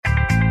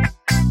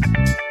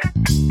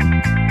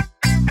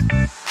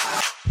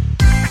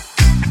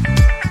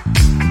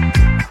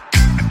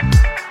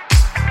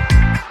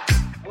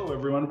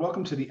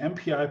welcome to the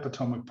MPI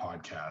Potomac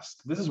podcast.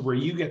 This is where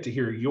you get to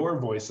hear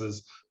your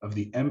voices of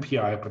the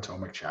MPI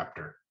Potomac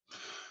chapter.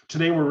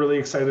 Today, we're really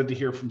excited to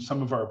hear from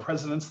some of our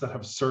presidents that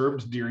have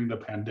served during the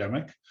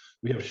pandemic.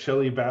 We have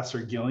Shelley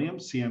Vassar-Gilliam,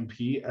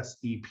 CMP,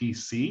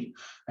 SEPC,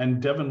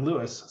 and Devin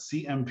Lewis,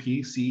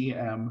 CMP,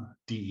 CEM,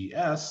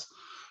 DES,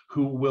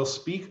 who will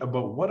speak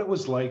about what it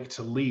was like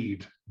to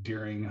lead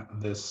during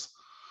this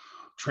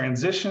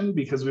transition,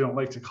 because we don't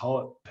like to call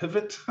it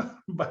pivot,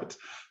 but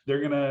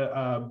they're going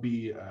to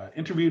be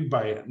interviewed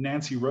by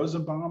Nancy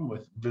Rosenbaum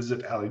with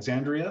Visit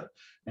Alexandria,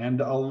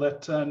 and I'll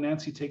let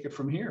Nancy take it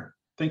from here.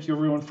 Thank you,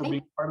 everyone, for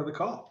being part of the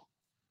call.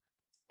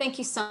 Thank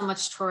you so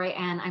much, Troy,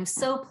 and I'm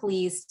so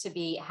pleased to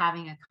be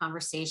having a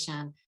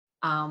conversation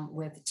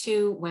with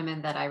two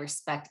women that I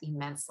respect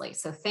immensely.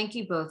 So thank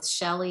you both,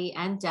 Shelley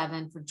and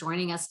Devin, for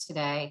joining us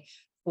today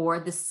for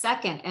the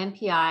second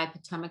MPI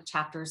Potomac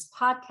Chapters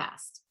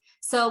podcast.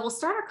 So we'll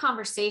start our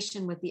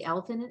conversation with the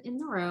elephant in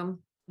the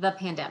room, the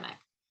pandemic.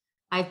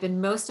 I've been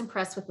most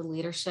impressed with the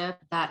leadership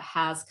that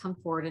has come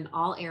forward in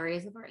all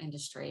areas of our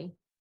industry,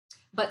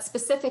 but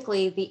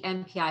specifically the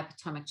MPI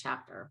Potomac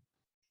chapter.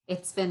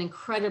 It's been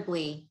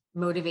incredibly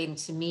motivating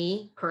to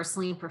me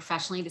personally and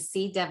professionally to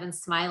see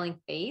Devin's smiling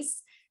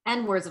face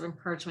and words of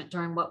encouragement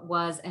during what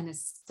was and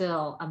is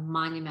still a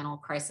monumental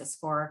crisis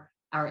for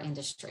our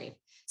industry.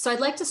 So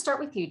I'd like to start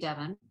with you,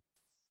 Devin.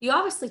 You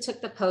obviously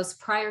took the post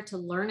prior to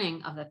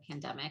learning of the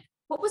pandemic.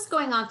 What was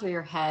going on through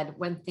your head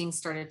when things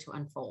started to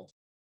unfold?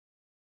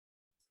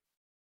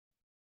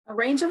 A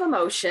range of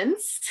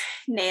emotions,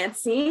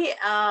 Nancy.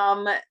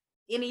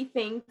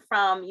 Anything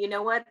from, you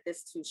know what,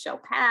 this too shall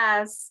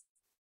pass.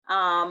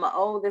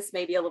 This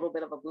may be a little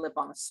bit of a blip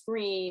on a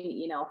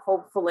screen.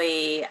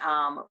 Hopefully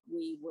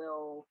we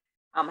will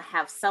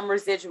have some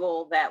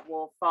residual that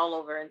will fall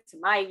over into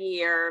my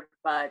year,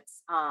 but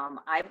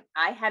I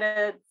had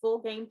a full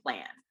game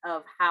plan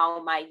of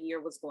how my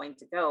year was going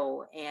to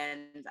go,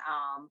 and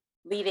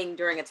leading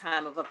during a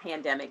time of a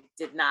pandemic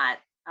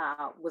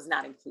was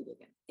not included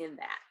in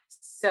that.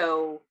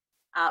 So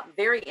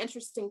very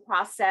interesting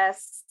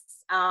process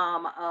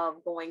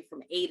of going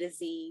from A to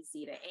Z,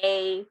 Z to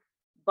A.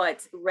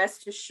 But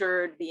rest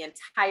assured, the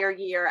entire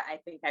year, I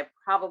think I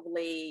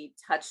probably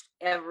touched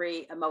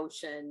every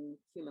emotion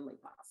humanly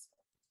possible.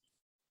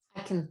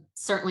 I can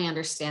certainly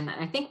understand that.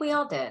 I think we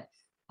all did.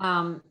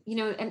 And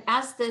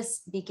as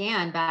this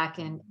began back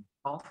in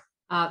April,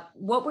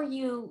 what were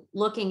you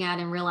looking at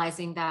and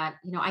realizing that,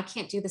 I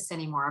can't do this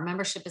anymore. Our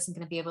membership isn't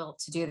going to be able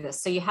to do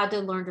this. So you had to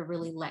learn to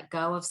really let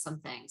go of some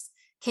things.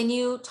 Can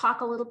you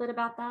talk a little bit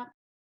about that?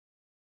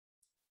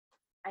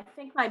 I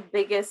think my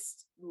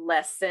biggest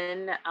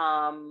lesson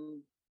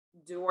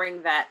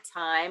during that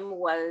time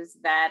was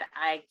that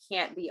I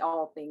can't be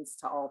all things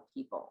to all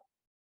people.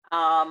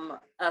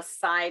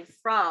 Aside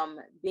from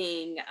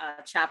being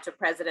a chapter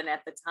president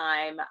at the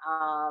time,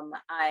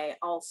 I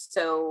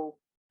also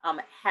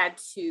had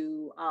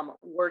to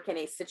work in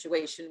a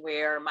situation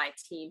where my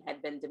team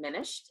had been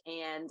diminished,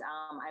 and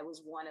I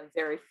was one of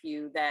very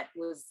few that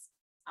was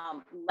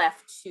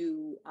left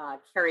to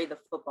carry the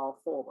football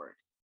forward.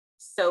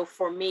 So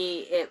for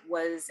me, it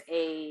was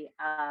a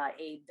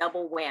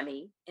double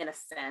whammy in a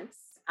sense,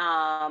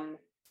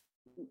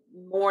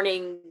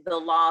 mourning the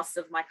loss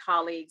of my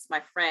colleagues,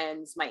 my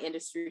friends, my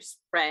industry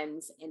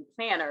friends and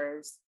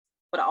planners,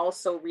 but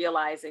also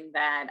realizing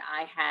that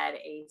I had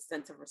a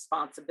sense of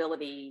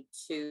responsibility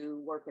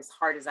to work as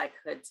hard as I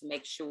could to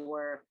make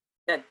sure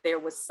that there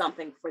was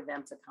something for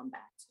them to come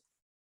back to.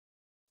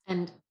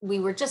 And we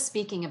were just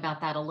speaking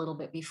about that a little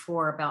bit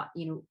before about,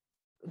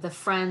 the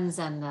friends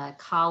and the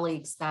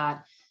colleagues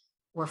that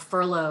were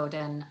furloughed,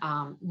 and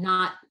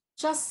not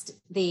just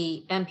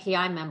the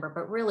MPI member,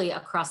 but really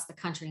across the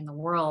country and the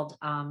world,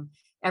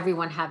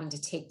 everyone having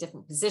to take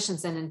different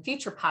positions. And in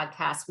future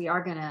podcasts, we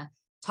are going to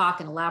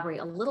talk and elaborate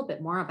a little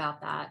bit more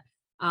about that.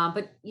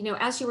 But,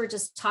 as you were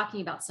just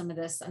talking about some of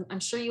this, I'm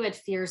sure you had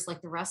fears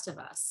like the rest of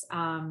us,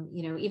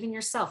 even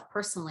yourself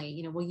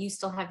personally, will you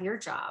still have your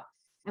job?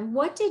 And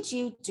what did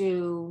you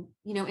do,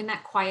 in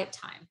that quiet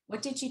time?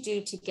 What did you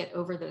do to get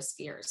over those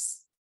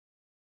fears?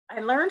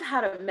 I learned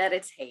how to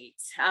meditate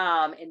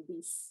and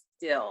be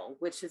still,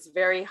 which is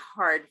very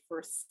hard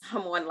for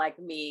someone like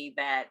me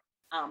that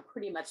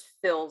pretty much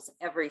fills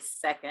every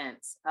second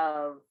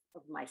of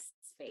my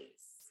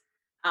space.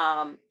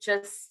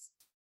 Just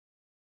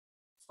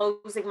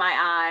closing my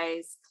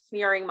eyes,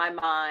 clearing my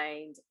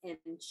mind, and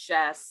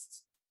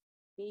just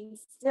being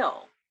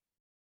still.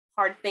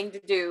 Hard thing to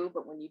do,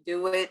 but when you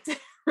do it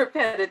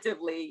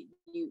repetitively,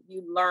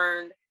 you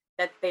learn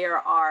that there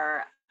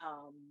are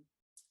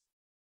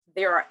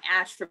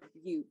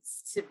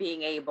attributes to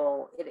being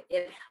able.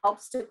 It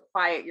helps to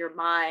quiet your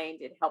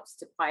mind. It helps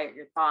to quiet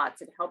your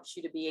thoughts. It helps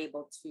you to be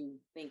able to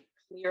think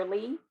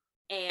clearly.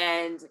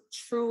 And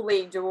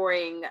truly,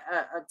 during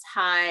a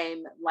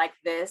time like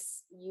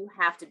this, you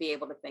have to be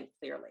able to think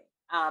clearly.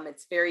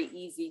 It's very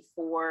easy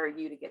for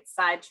you to get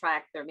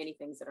sidetracked. There are many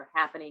things that are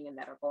happening and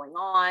that are going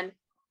on,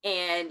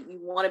 and you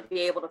want to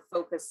be able to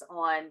focus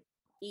on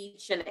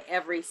each and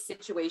every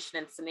situation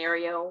and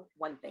scenario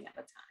one thing at a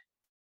time.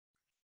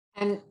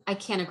 And I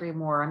can't agree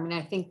more. I mean,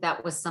 I think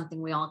that was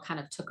something we all kind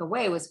of took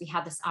away was we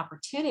had this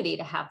opportunity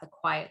to have the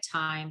quiet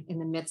time in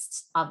the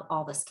midst of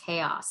all this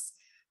chaos.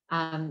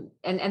 And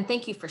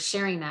thank you for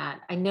sharing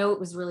that. I know it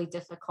was really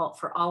difficult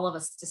for all of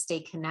us to stay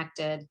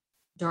connected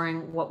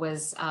during what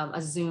was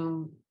a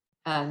Zoom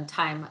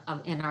time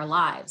in our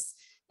lives.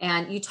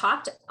 And you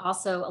talked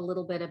also a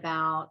little bit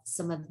about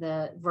some of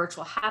the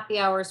virtual happy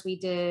hours we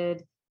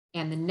did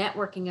and the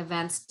networking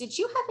events. Did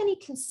you have any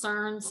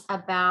concerns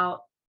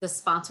about the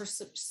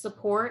sponsorship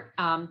support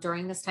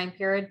during this time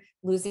period,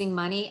 losing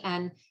money?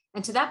 And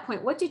to that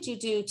point, what did you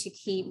do to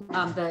keep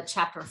the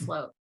chapter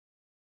afloat?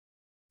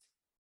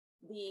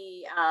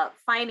 The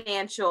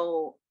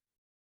financial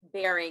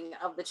bearing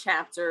of the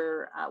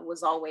chapter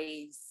was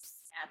always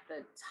at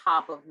the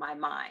top of my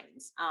mind.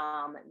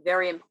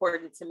 Very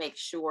important to make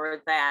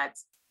sure that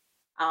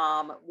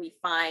we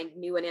find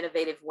new and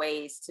innovative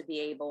ways to be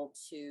able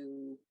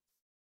to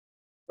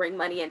bring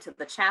money into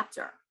the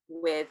chapter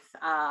with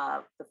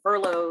the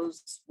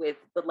furloughs, with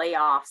the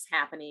layoffs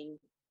happening.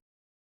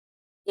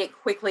 It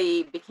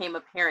quickly became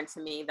apparent to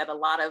me that a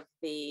lot of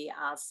the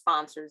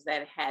sponsors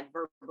that had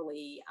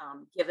verbally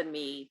given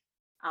me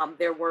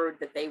their word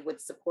that they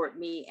would support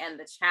me and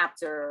the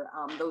chapter,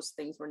 those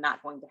things were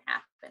not going to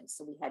happen.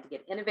 So we had to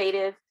get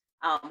innovative.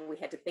 We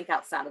had to think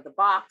outside of the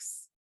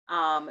box.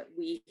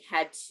 We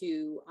had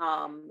to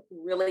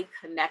really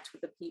connect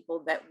with the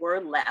people that were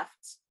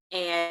left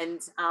and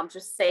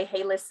just say,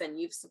 hey, listen,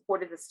 you've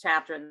supported this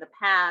chapter in the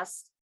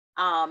past.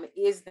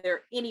 Is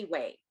there any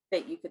way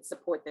that you could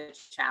support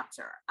this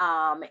chapter?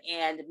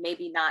 And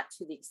maybe not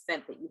to the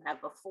extent that you have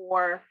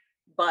before,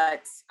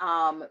 but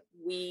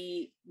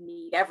we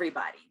need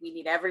everybody. We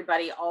need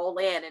everybody all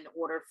in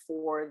order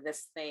for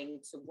this thing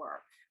to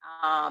work.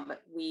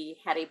 We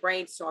had a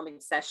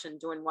brainstorming session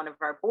during one of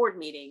our board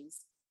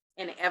meetings,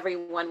 and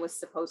everyone was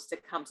supposed to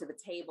come to the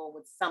table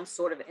with some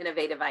sort of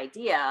innovative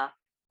idea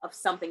of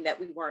something that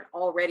we weren't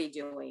already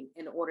doing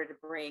in order to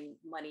bring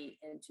money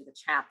into the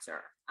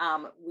chapter.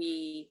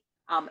 We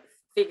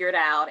figured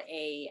out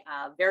a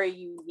very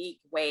unique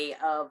way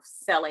of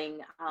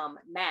selling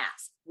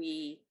masks.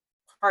 We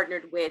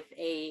partnered with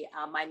a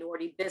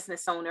minority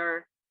business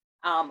owner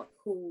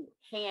who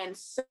hand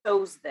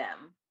sews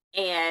them.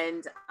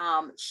 And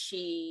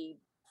she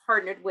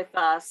partnered with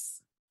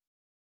us.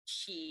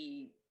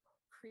 She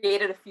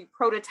created a few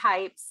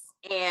prototypes,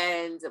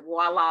 and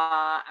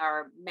voila,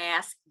 our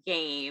mask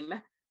game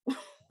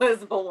was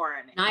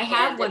born. I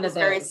have one of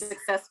those. Very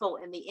successful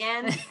in the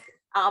end.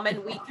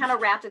 And we kind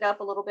of wrapped it up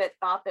a little bit,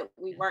 thought that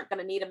we weren't going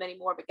to need them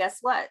anymore. But guess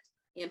what?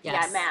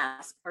 MPI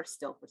masks are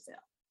still for sale.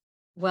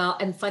 Well,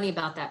 and funny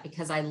about that,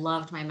 because I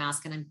loved my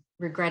mask and I'm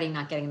regretting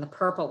not getting the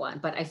purple one,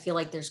 but I feel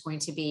like there's going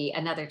to be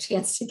another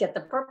chance to get the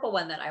purple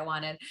one that I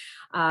wanted.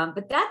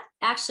 But that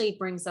actually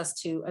brings us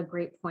to a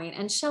great point.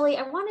 And Shelley,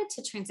 I wanted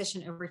to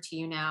transition over to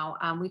you now.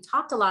 We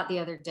talked a lot the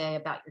other day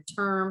about your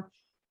term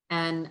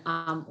and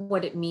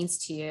what it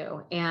means to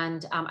you.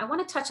 And I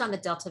want to touch on the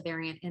Delta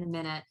variant in a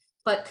minute,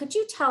 but could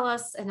you tell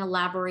us and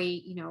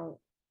elaborate,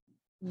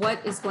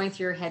 what is going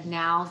through your head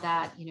now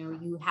that,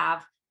 you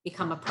have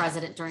become a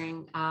president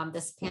during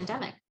this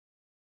pandemic?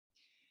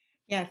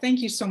 Yeah, thank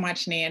you so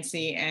much,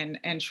 Nancy,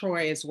 and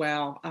Troy as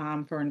well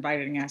for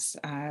inviting us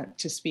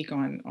to speak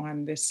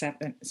on this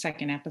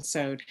second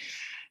episode.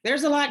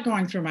 There's a lot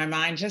going through my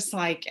mind, just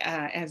like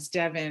as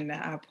Devin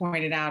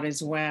pointed out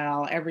as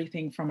well,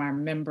 everything from our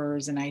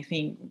members. And I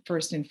think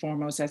first and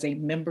foremost, as a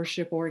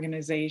membership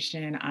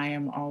organization, I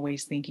am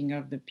always thinking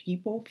of the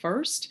people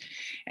first.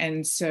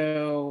 And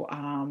so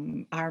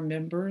our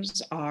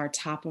members are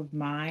top of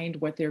mind,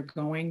 what they're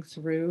going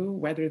through,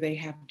 whether they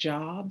have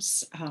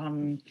jobs,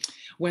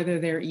 whether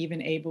they're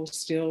even able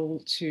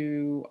still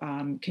to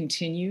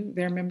continue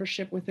their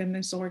membership within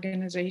this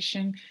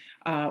organization.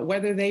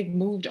 Whether they've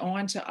moved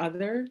on to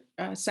other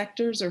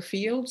sectors or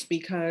fields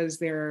because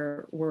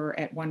there were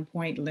at one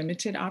point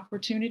limited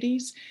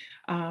opportunities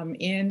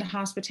in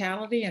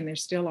hospitality, and there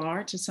still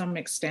are to some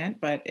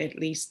extent, but at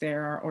least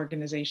there are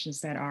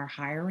organizations that are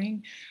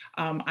hiring.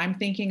 I'm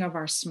thinking of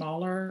our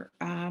smaller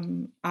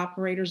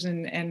operators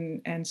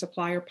and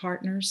supplier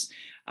partners,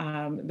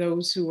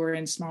 those who are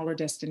in smaller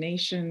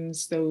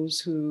destinations, those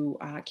who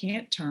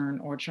can't turn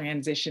or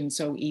transition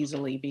so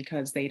easily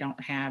because they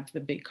don't have the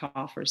big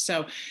coffers.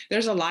 So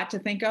there's a lot to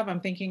think of.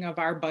 I'm thinking of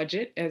our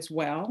budget as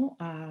well,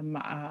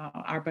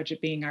 our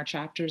budget being our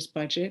chapter's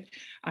budget.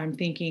 I'm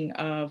thinking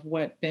of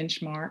what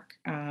benchmark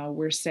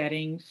we're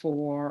setting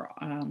for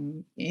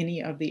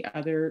any of the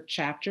other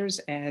chapters,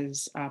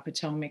 as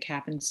Potomac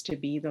happens to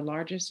be the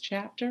largest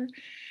chapter.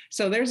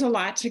 So there's a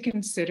lot to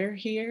consider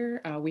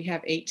here. We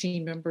have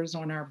 18 members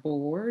on our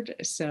board,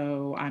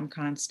 so I'm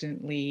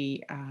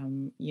constantly,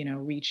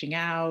 reaching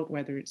out,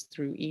 whether it's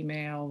through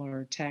email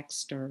or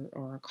text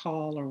or a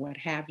call or what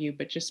have you,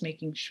 but just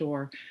making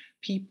sure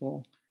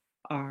people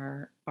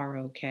are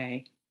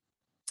okay.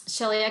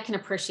 Shelley, I can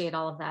appreciate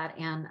all of that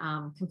and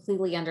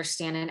completely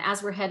understand. And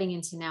as we're heading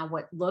into now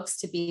what looks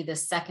to be the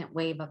second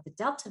wave of the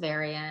Delta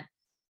variant,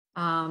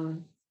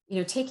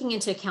 taking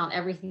into account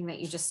everything that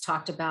you just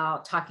talked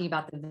about, talking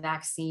about the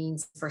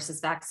vaccines versus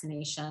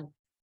vaccination,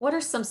 what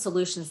are some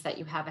solutions that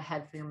you have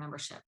ahead for your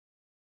membership?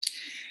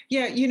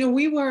 Yeah,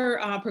 we were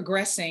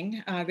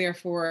progressing there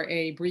for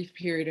a brief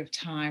period of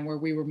time where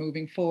we were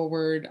moving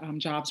forward.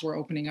 Jobs were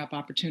opening up,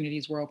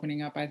 opportunities were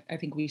opening up. I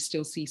think we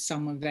still see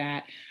some of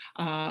that.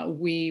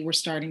 We were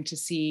starting to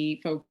see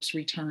folks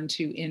return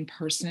to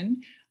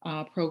in-person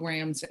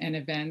programs and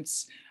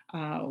events.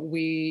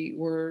 We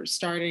were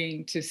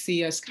starting to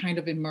see us kind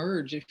of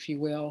emerge, if you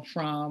will,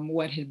 from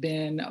what had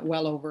been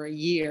well over a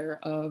year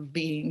of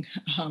being,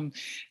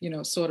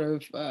 sort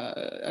of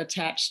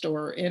attached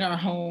or in our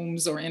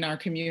homes or in our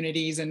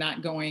communities and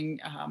not going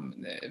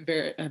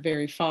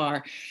very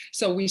far.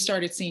 So we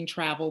started seeing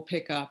travel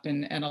pick up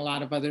and a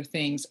lot of other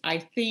things. I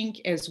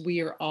think as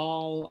we are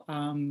all,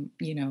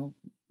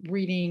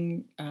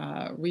 reading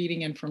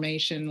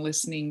information,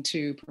 listening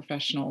to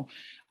professional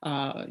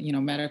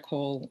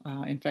medical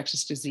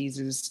infectious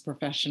diseases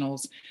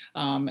professionals,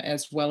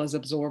 as well as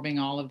absorbing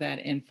all of that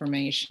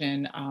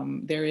information.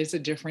 There is a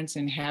difference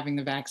in having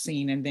the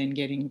vaccine and then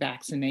getting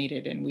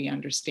vaccinated, and we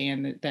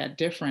understand that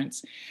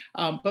difference.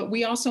 But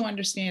we also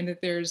understand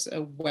that there's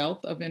a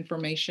wealth of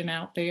information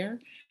out there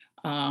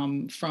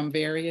from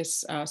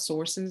various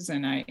sources.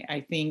 And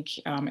I think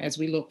as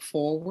we look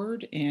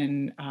forward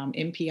in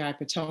MPI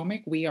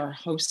Potomac, we are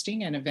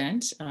hosting an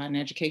event, an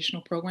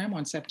educational program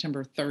on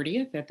September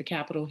 30th at the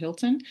Capitol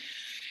Hilton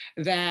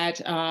that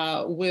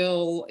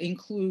will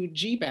include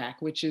GBAC,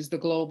 which is the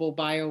Global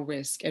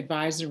Biorisk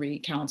Advisory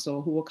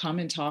Council, who will come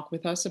and talk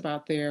with us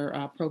about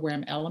their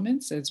program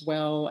elements, as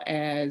well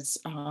as,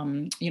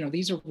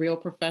 these are real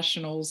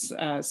professionals,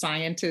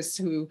 scientists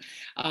who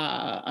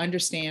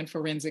understand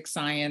forensic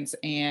science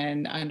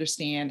and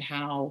understand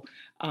how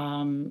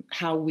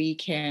we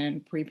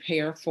can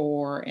prepare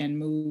for and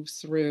move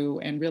through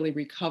and really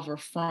recover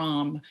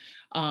from,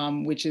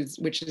 which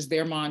is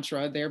their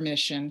mantra, their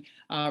mission,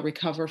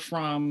 recover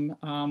from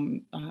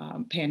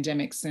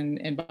pandemics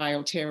and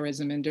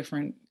bioterrorism and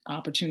different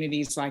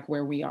opportunities like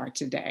where we are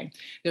today.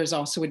 There's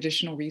also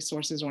additional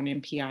resources on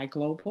MPI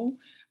Global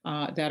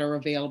that are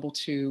available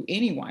to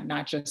anyone,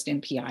 not just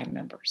MPI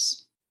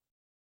members.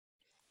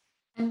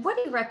 And what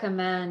do you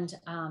recommend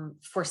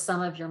for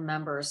some of your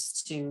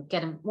members to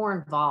get more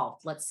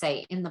involved, let's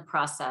say, in the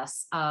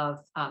process of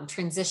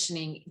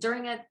transitioning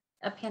during a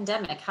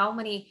pandemic? How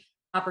many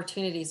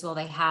opportunities will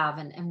they have?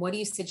 And what do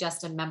you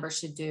suggest a member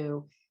should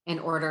do in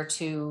order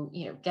to,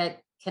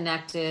 get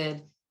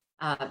connected,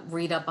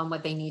 read up on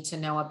what they need to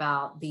know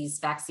about these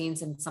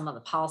vaccines and some of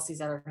the policies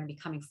that are going to be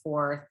coming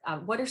forth?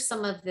 What are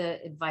some of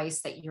the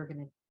advice that you're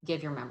going to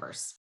give your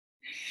members?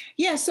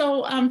 Yeah,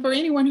 so for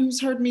anyone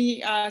who's heard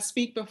me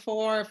speak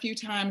before a few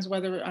times,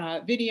 whether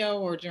video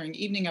or during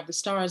Evening of the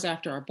Stars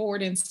after our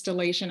board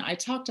installation, I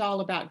talked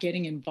all about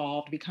getting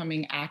involved,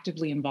 becoming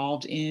actively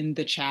involved in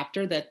the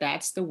chapter,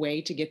 that's the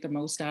way to get the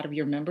most out of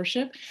your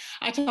membership.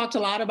 I talked a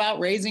lot about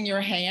raising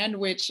your hand,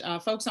 which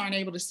folks aren't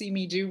able to see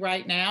me do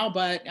right now,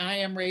 but I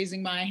am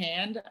raising my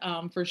hand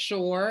for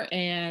sure.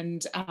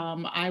 And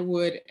I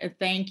would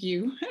thank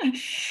you.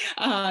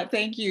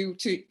 Thank you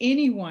to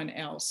anyone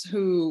else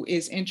who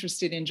is interested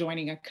in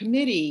joining a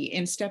committee,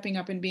 in stepping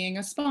up and being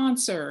a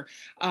sponsor,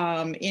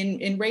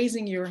 in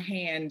raising your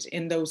hand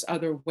in those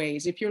other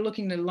ways. If you're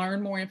looking to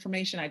learn more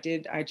information,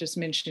 I just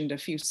mentioned a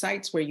few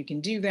sites where you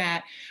can do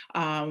that.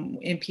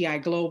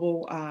 MPI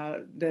Global,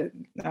 the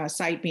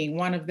site being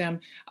one of them,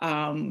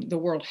 the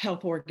World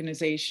Health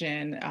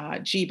Organization,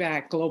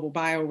 GBAC, Global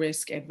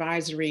Biorisk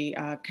Advisory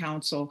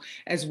Council,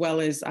 as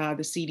well as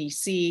the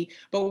CDC.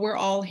 But we're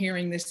all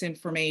hearing this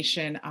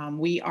information.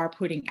 We are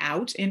putting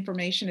out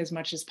information as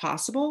much as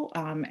possible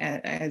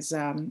as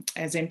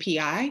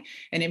MPI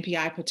and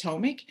MPI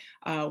Potomac.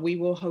 We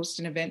will host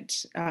an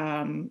event,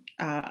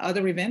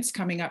 other events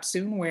coming up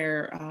soon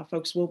where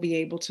folks will be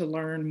able to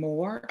learn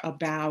more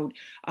about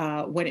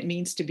what it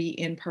means to be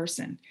in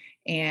person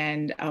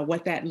and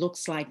what that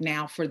looks like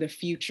now for the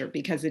future,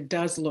 because it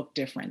does look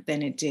different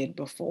than it did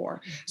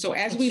before. So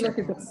as we look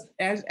at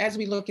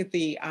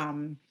the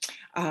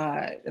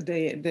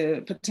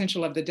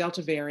potential of the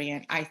Delta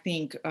variant, I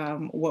think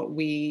what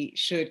we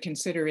should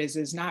consider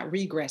is not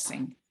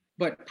regressing,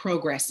 but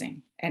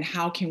progressing. And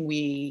how can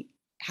we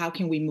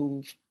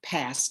move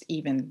past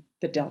even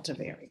the Delta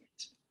variant?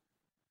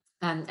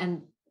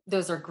 And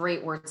those are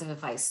great words of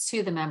advice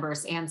to the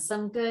members and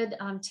some good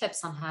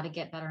tips on how to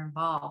get better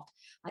involved.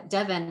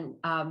 Devin,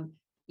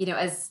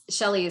 as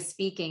Shelley is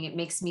speaking, it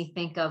makes me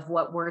think of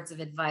what words of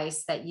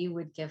advice that you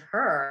would give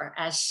her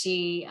as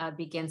she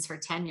begins her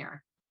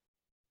tenure.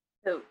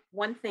 So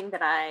one thing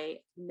that I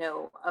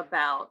know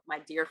about my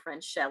dear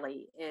friend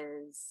Shelley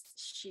is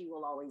she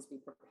will always be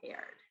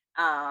prepared.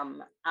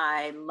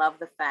 I love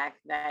the fact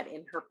that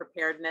in her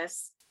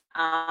preparedness,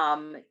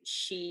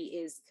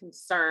 she is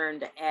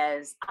concerned,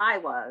 as I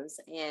was,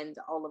 and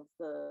all of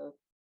the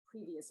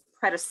previous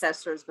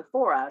predecessors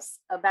before us,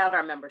 about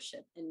our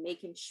membership and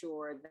making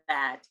sure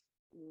that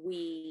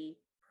we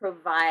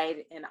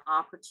provide an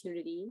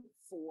opportunity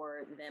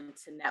for them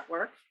to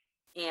network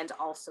and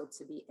also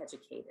to be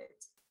educated.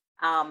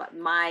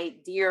 My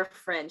dear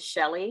friend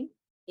Shelly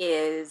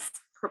is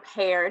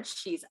prepared.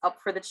 She's up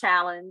for the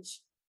challenge.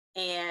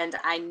 And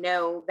I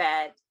know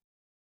that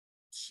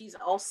she's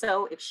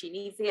also, if she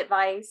needs the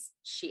advice,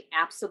 she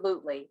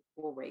absolutely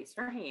will raise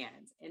her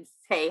hand and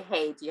say,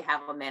 hey, do you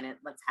have a minute?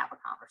 Let's have a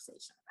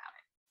conversation about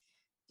it.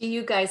 Do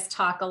you guys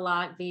talk a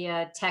lot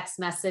via text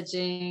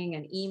messaging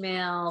and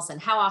emails? And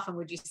how often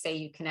would you say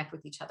you connect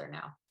with each other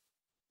now?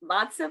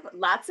 Lots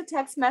of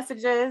text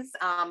messages,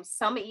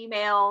 some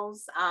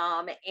emails,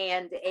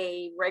 and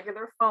a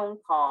regular phone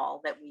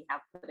call that we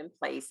have put in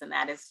place. And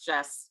that is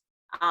just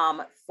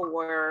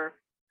for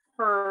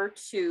her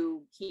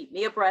to keep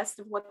me abreast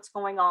of what's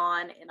going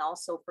on, and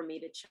also for me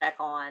to check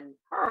on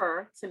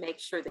her to make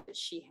sure that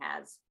she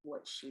has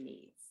what she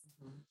needs.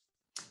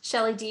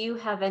 Shelley, do you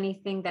have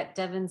anything that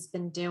Devon's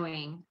been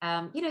doing,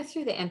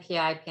 through the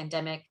MPI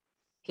pandemic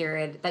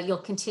period that you'll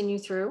continue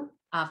through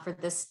for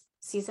this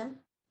season?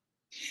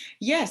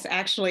 Yes,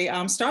 actually,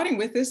 starting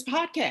with this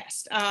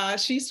podcast.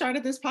 She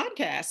started this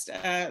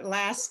podcast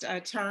last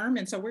term,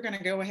 and so we're going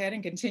to go ahead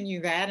and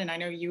continue that. And I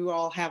know you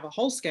all have a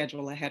whole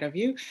schedule ahead of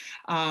you,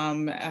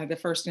 the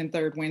first and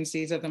third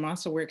Wednesdays of the month,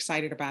 so we're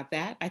excited about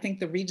that. I think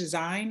the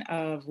redesign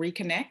of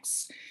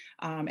Reconnects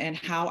and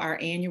how our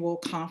annual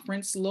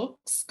conference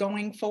looks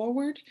going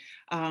forward,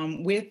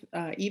 with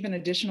even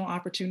additional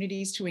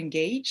opportunities to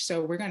engage.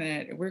 So we're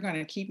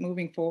gonna keep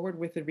moving forward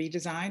with the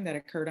redesign that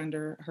occurred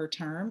under her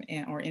term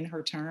or in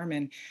her term,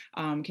 and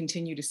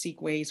continue to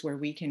seek ways where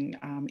we can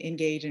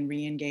engage and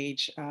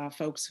re-engage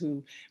folks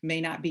who may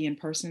not be in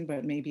person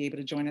but may be able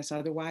to join us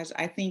otherwise.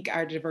 I think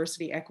our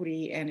diversity,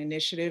 equity, and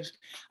initiative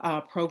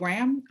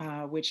program,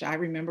 which I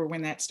remember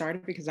when that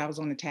started because I was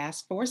on the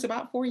task force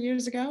about 4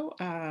 years ago,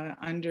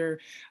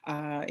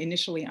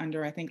 initially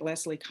under, I think,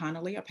 Leslie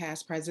Connolly, a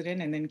past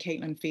president, and then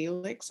Caitlin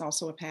Felix,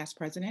 also a past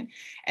president.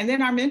 And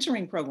then our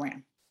mentoring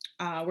program.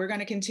 We're going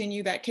to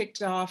continue that,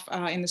 kicked off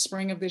in the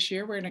spring of this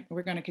year.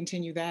 We're going to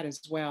continue that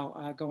as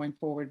well going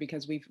forward,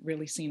 because we've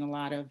really seen a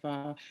lot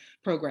of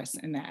progress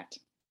in that.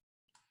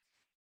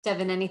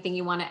 Devon, anything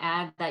you want to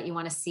add that you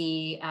want to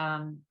see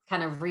kind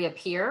of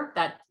reappear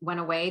that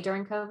went away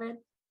during COVID?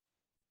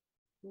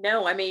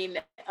 No, I mean,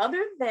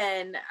 other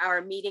than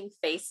our meeting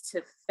face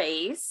to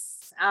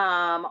face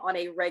on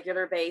a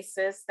regular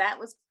basis, that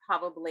was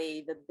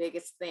probably the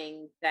biggest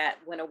thing that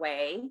went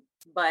away.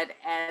 But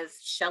as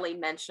Shelley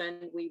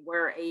mentioned, we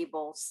were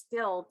able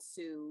still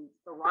to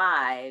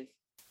thrive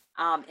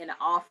and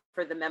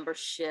offer the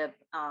membership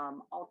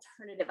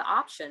alternative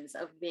options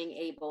of being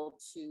able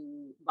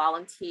to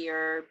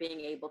volunteer, being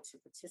able to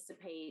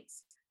participate,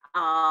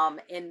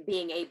 and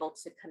being able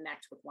to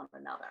connect with one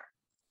another.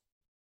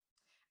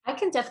 I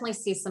can definitely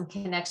see some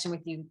connection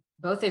with you,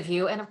 both of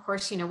you. And of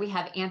course, we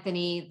have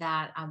Anthony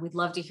that we'd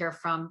love to hear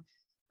from,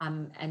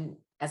 and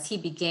as he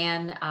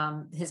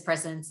began his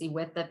presidency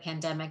with the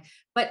pandemic.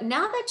 But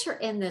now that you're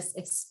in this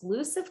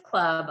exclusive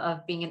club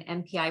of being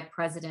an MPI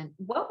president,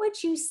 what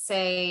would you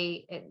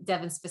say,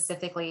 Devon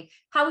specifically,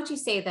 how would you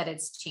say that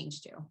it's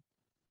changed you?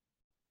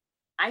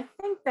 I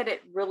think that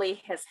it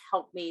really has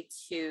helped me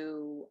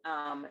to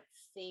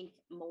think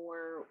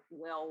more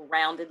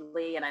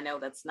well-roundedly, and I know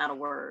that's not a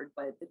word,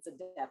 but it's a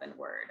Devon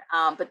word,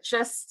 but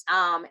just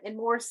and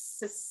more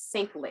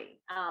succinctly.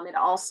 It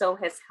also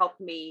has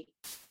helped me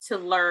to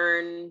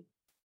learn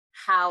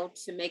how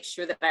to make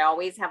sure that I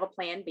always have a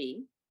plan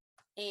B,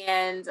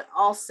 and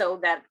also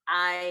that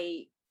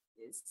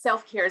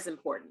self-care is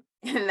important,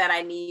 and that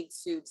I need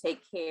to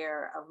take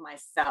care of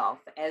myself.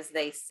 As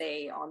they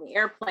say on the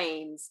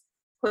airplanes,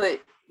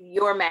 put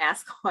your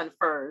mask on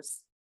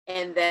first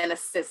and then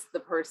assist the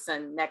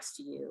person next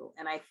to you.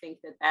 And I think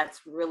that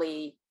that's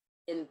really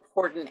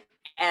important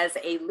as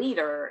a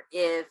leader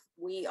if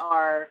we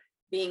are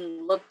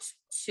being looked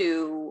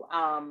to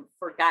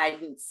for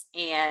guidance,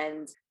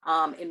 and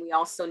we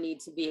also need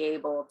to be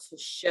able to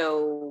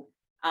show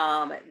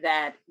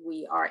that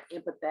we are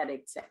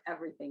empathetic to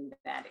everything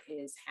that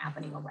is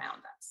happening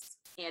around us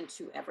and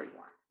to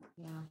everyone.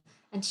 Yeah.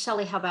 And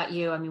Shelley, how about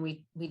you? I mean,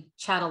 we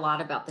chat a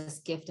lot about this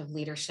gift of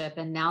leadership,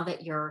 and now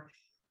that you're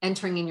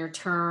entering in your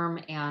term,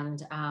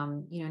 and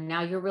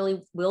now you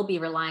really will be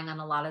relying on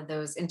a lot of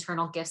those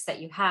internal gifts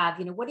that you have.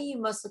 What are you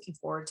most looking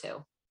forward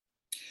to?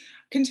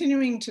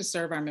 Continuing to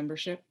serve our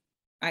membership,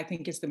 I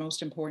think, is the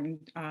most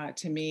important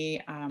to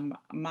me.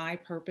 My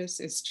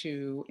purpose is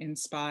to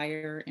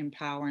inspire,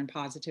 empower, and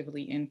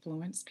positively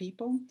influence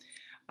people.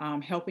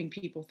 Helping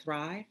people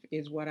thrive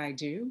is what I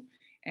do.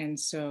 And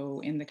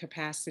so in the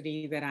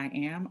capacity that I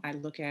am, I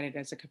look at it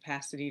as a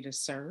capacity to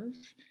serve.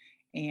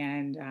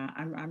 And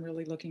I'm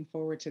really looking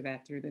forward to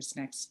that through this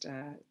next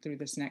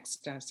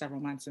several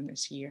months in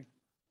this year.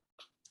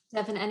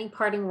 Devon, any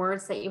parting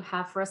words that you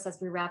have for us as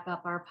we wrap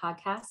up our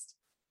podcast?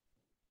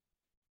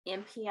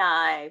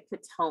 MPI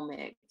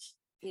Potomac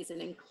is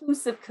an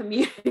inclusive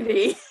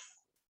community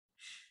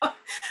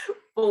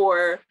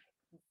for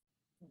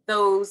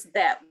those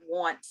that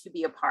want to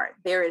be a part.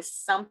 There is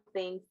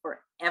something for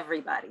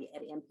everybody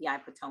at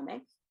MPI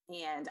Potomac.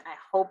 And I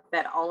hope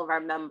that all of our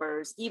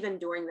members, even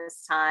during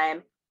this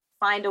time,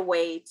 find a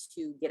way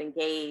to get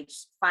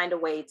engaged, find a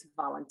way to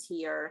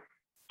volunteer,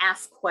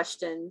 ask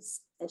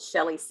questions. As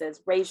Shelley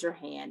says, raise your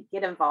hand,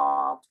 get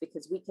involved,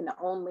 because we can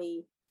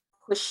only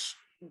push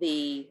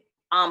the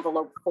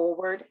envelope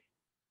forward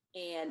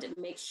and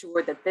make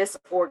sure that this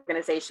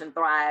organization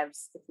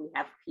thrives if we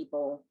have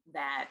people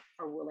that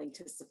are willing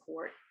to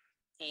support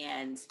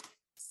and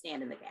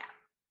stand in the gap.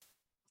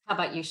 How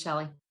about you,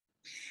 Shelley?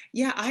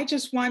 Yeah, I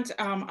just want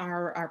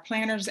our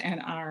planners and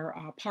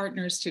our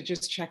partners to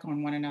just check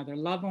on one another,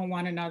 love on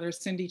one another,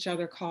 send each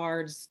other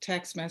cards,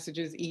 text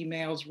messages,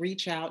 emails,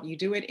 reach out. You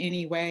do it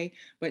anyway,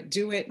 but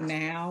do it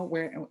now,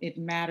 where it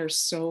matters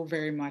so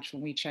very much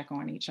when we check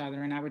on each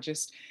other. And I would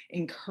just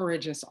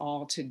encourage us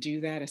all to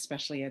do that,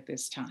 especially at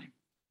this time.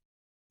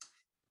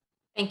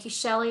 Thank you,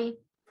 Shelley.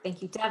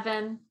 Thank you,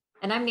 Devin.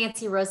 And I'm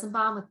Nancy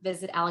Rosenbaum with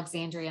Visit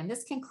Alexandria. And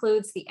this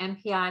concludes the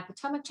MPI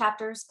Potomac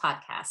Chapters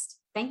podcast.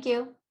 Thank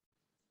you.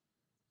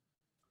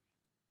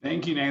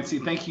 Thank you, Nancy.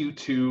 Thank you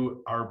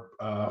to our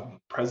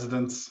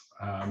presidents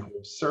who have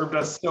served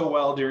us so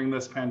well during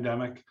this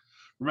pandemic.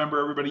 Remember,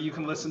 everybody, you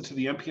can listen to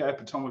the MPI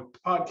Potomac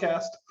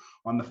podcast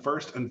on the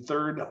first and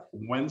third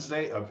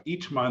Wednesday of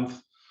each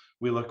month.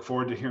 We look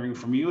forward to hearing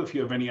from you. If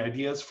you have any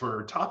ideas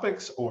for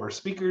topics or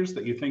speakers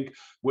that you think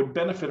would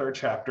benefit our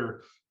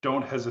chapter,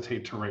 don't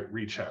hesitate to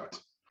reach out.